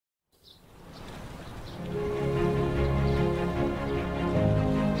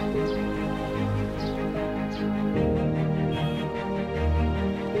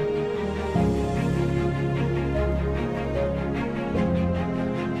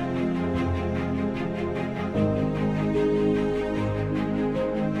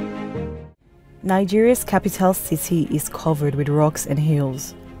Nigeria's capital city is covered with rocks and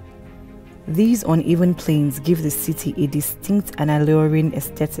hills. These uneven plains give the city a distinct and alluring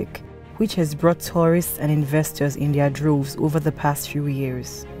aesthetic, which has brought tourists and investors in their droves over the past few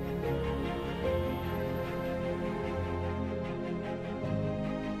years.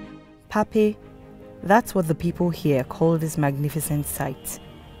 Pape, that's what the people here call this magnificent site.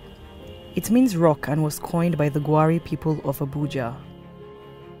 It means rock and was coined by the Gwari people of Abuja.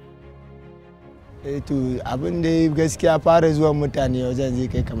 To abin da gaskiya fara zuwa mutane wajen zai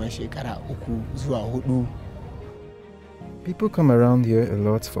kai kamar shekara 3 zuwa 4. People come around here a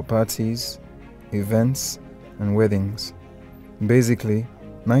lot for parties, events, and weddings. Basically,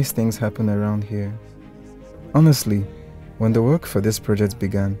 nice things happen around here. Honestly, when the work for this project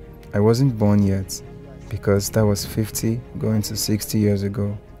began, I wasn't born yet, because that was 50 going to 60 years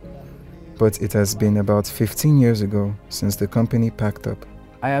ago. But it has been about 15 years ago since the company packed up.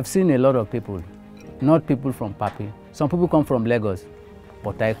 I have seen a lot of people. Not people from Papi. Some people come from Lagos,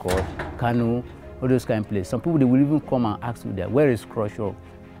 Port Harcourt, Kano, all those kind of places. Some people, they will even come and ask me that, where is Crush Rock?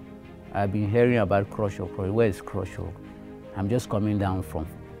 I've been hearing about Crush Rock. Where is Crush Rock? I'm just coming down from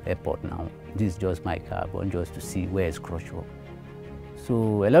airport now. This is just my car, but just to see where is Crush Rock.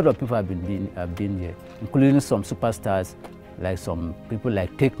 So a lot of people have been here, including some superstars, like some people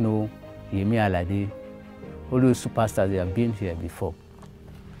like Tekno, Yemi Alade. All those superstars, they have been here before,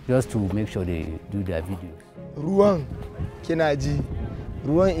 just to make sure they do their videos. Ruwan kina ji,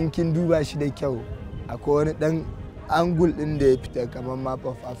 ruwan in kin duba shi da kyau, akwai wani dan angle din da ya fita kamar map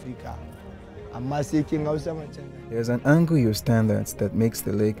of Africa. Amma sai kin hau sama can. There's an angle you stand at that makes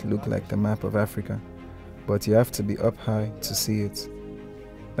the lake look like the map of Africa, but you have to be up high to see it.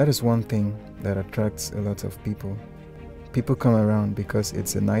 That is one thing that attracts a lot of people. People come around because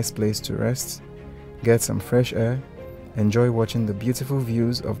it's a nice place to rest, get some fresh air, enjoy watching the beautiful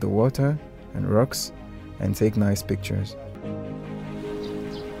views of the water and rocks, and take nice pictures.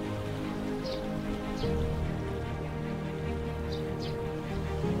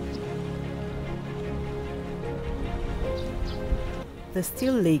 The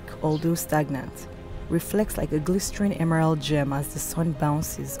still lake, although stagnant, reflects like a glistering emerald gem as the sun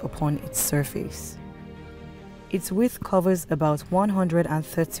bounces upon its surface. Its width covers about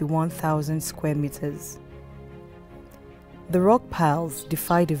 131,000 square meters. The rock piles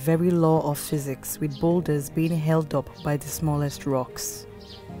defy the very law of physics, with boulders being held up by the smallest rocks.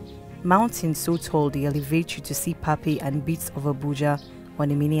 Mountains so tall they elevate you to see Pape and bits of Abuja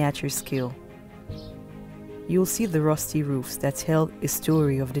on a miniature scale. You'll see the rusty roofs that tell a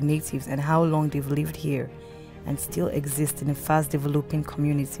story of the natives and how long they've lived here and still exist in a fast developing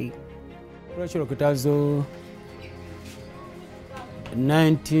community.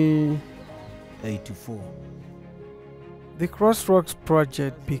 1984. The Crossrocks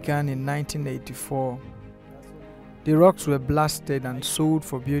project began in 1984. The rocks were blasted and sold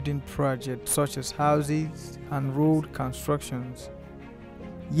for building projects such as houses and road constructions.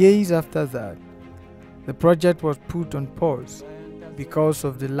 Years after that, the project was put on pause because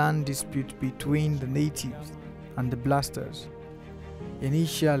of the land dispute between the natives and the blasters.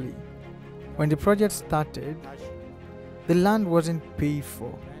 Initially, when the project started, the land wasn't paid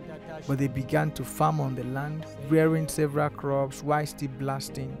for, but they began to farm on the land, rearing several crops while still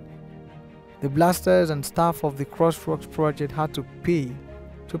blasting. The blasters and staff of the Crossrocks project had to pay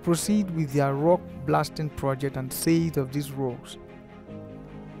to proceed with their rock blasting project and sale of these rocks.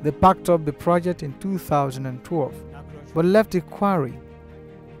 They packed up the project in 2012, but left the quarry.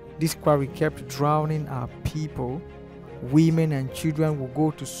 This quarry kept drowning our people. Women and children will go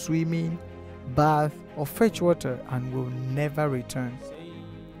to swimming, bath, or fetch water and will never return.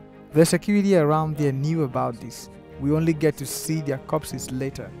 The security around there knew about this. We only get to see their corpses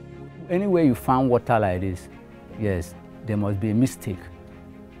later. Anywhere you find water like this, yes, there must be a mistake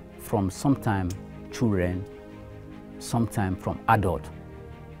from sometime children, sometime from adult.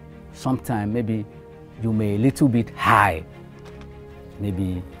 Sometime maybe you may a little bit high,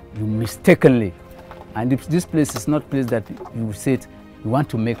 maybe you mistakenly, and if this place is not place that you said you want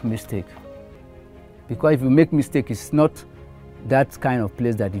to make mistake, because if you make mistake, it's not that kind of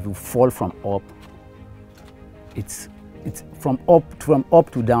place that if you fall from up, it's from up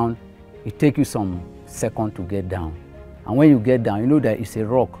to down, it takes you some second to get down, and when you get down, you know that it's a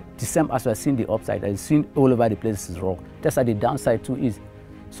rock. The same as I've seen the upside, I've seen all over the place is rock. That's how the downside too is.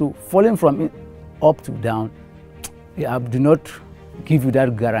 So falling from up to down, I do not give you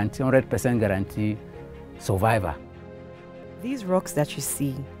that guarantee, 100% guarantee survivor. These rocks that you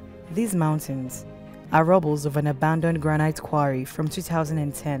see, these mountains, are rubbles of an abandoned granite quarry from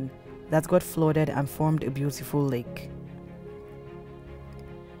 2010 that got flooded and formed a beautiful lake.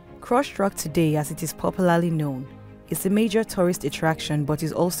 Crushed Rock today, as it is popularly known, is a major tourist attraction but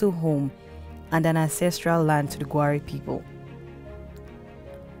is also home and an ancestral land to the Gwari people.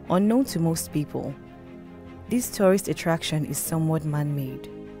 Unknown to most people, this tourist attraction is somewhat man-made.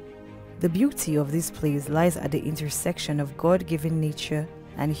 The beauty of this place lies at the intersection of God-given nature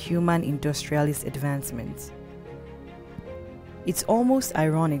and human industrialist advancement. It's almost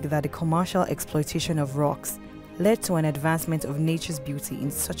ironic that the commercial exploitation of rocks led to an advancement of nature's beauty in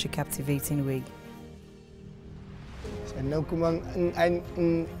such a captivating way. Sannan kuma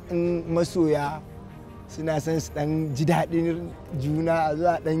in masoya suna son su dan ji daɗin juna a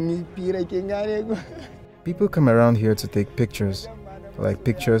zuwa dan yi fira kin gane ko. People come around here to take pictures, like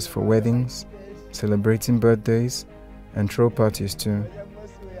pictures for weddings, celebrating birthdays, and throw parties too.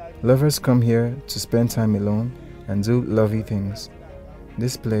 Lovers come here to spend time alone and do lovely things.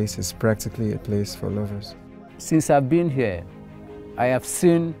 This place is practically a place for lovers. Since I've been here, I have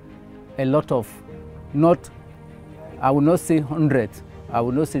seen a lot of, I will not say hundreds, I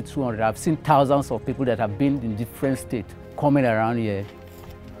will not say 200, I've seen thousands of people that have been in different states coming around here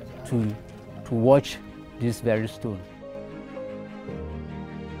to watch this very stone.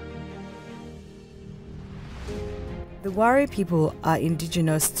 The Gwari people are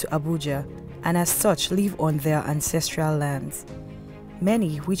indigenous to Abuja and as such live on their ancestral lands,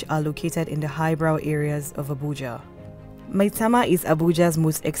 many which are located in the highbrow areas of Abuja. Maitama is Abuja's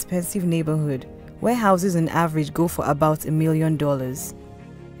most expensive neighborhood, where houses on average go for about $1 million.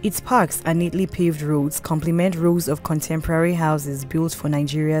 Its parks and neatly paved roads complement rows of contemporary houses built for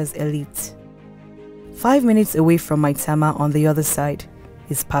Nigeria's elite. 5 minutes away from Maitama on the other side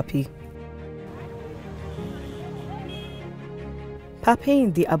is Papi. Papi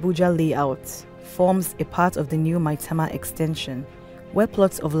in the Abuja layout forms a part of the new Maitama extension, where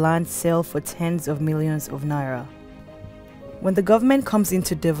plots of land sell for tens of millions of naira. When the government comes in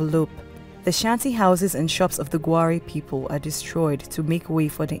to develop, the shanty houses and shops of the Gwari people are destroyed to make way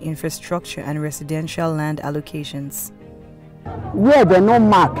for the infrastructure and residential land allocations. Where they no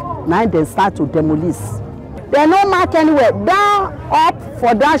mark, now they start to demolish. They no mark anywhere. Down, up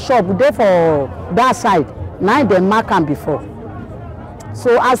for that shop, there for that side. Now they mark them before.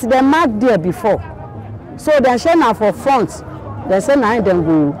 So as they mark there before, so they say now for front, they say now they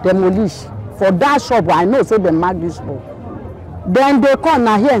go demolish. For that shop, I know, so they mark this shop. Then they come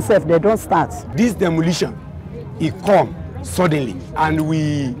now here and say they don't start. This demolition, it come suddenly and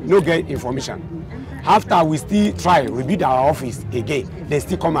we no get information. After we still try rebuild our office again, they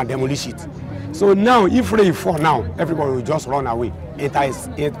still come and demolish it. So now if rain fall now, everybody will just run away, enter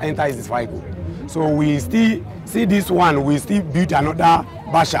his vehicle. So we still see this one, we still build another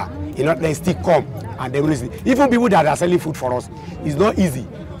basha, they still come and demolish it. Even people that are selling food for us, it's not easy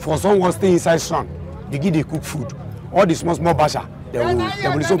for someone stay inside sun, begin to cook food. All the small basha, they will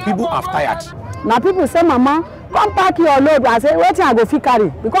demolish. So people are tired. Now people say, Mama, come pack your load. I say, wait till I go fit carry,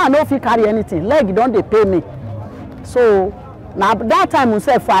 because I no fit carry anything. Leg don't they pay me. So now that time we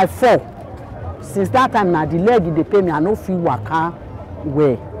say 5-4. Since that time now the leg they pay me, I no fit waka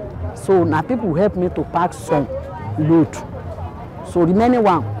way. So now people help me to pack some load. So remaining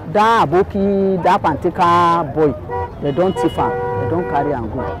one, that aboki, that panteka boy, they don't thief am, they don't carry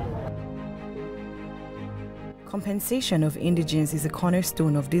and go. Compensation of indigents is a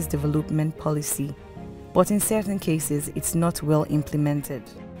cornerstone of this development policy, but in certain cases, it's not well implemented.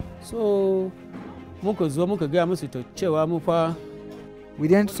 So, we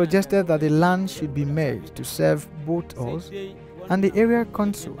then suggested that the land should be made to serve both us and the area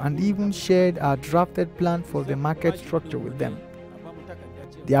council, and even shared our drafted plan for the market structure with them.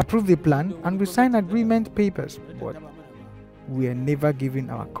 They approved the plan and we signed agreement papers, but we are never given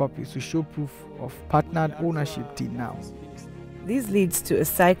our copies to show proof of partnered ownership till now. This leads to a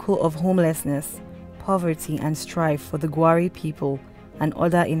cycle of homelessness, poverty and strife for the Gwari people and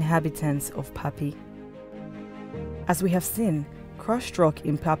other inhabitants of Papi. As we have seen, Crushed Rock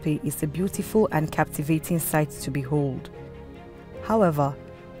in Papi is a beautiful and captivating sight to behold. However,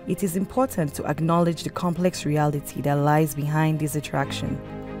 it is important to acknowledge the complex reality that lies behind this attraction.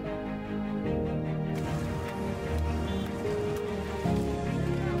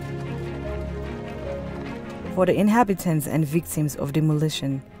 For the inhabitants and victims of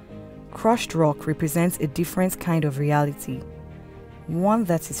demolition, Crushed Rock represents a different kind of reality, one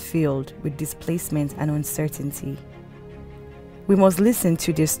that is filled with displacement and uncertainty. We must listen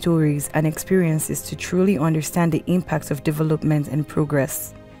to their stories and experiences to truly understand the impact of development and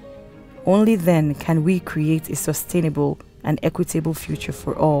progress. Only then can we create a sustainable and equitable future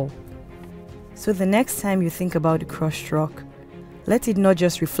for all. So the next time you think about the Crushed Rock, let it not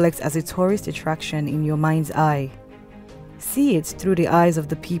just reflect as a tourist attraction in your mind's eye. See it through the eyes of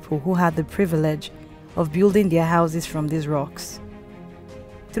the people who had the privilege of building their houses from these rocks.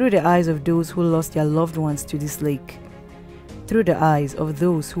 Through the eyes of those who lost their loved ones to this lake. Through the eyes of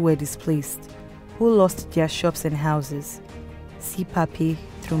those who were displaced, who lost their shops and houses. See Papi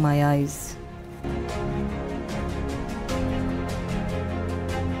through my eyes.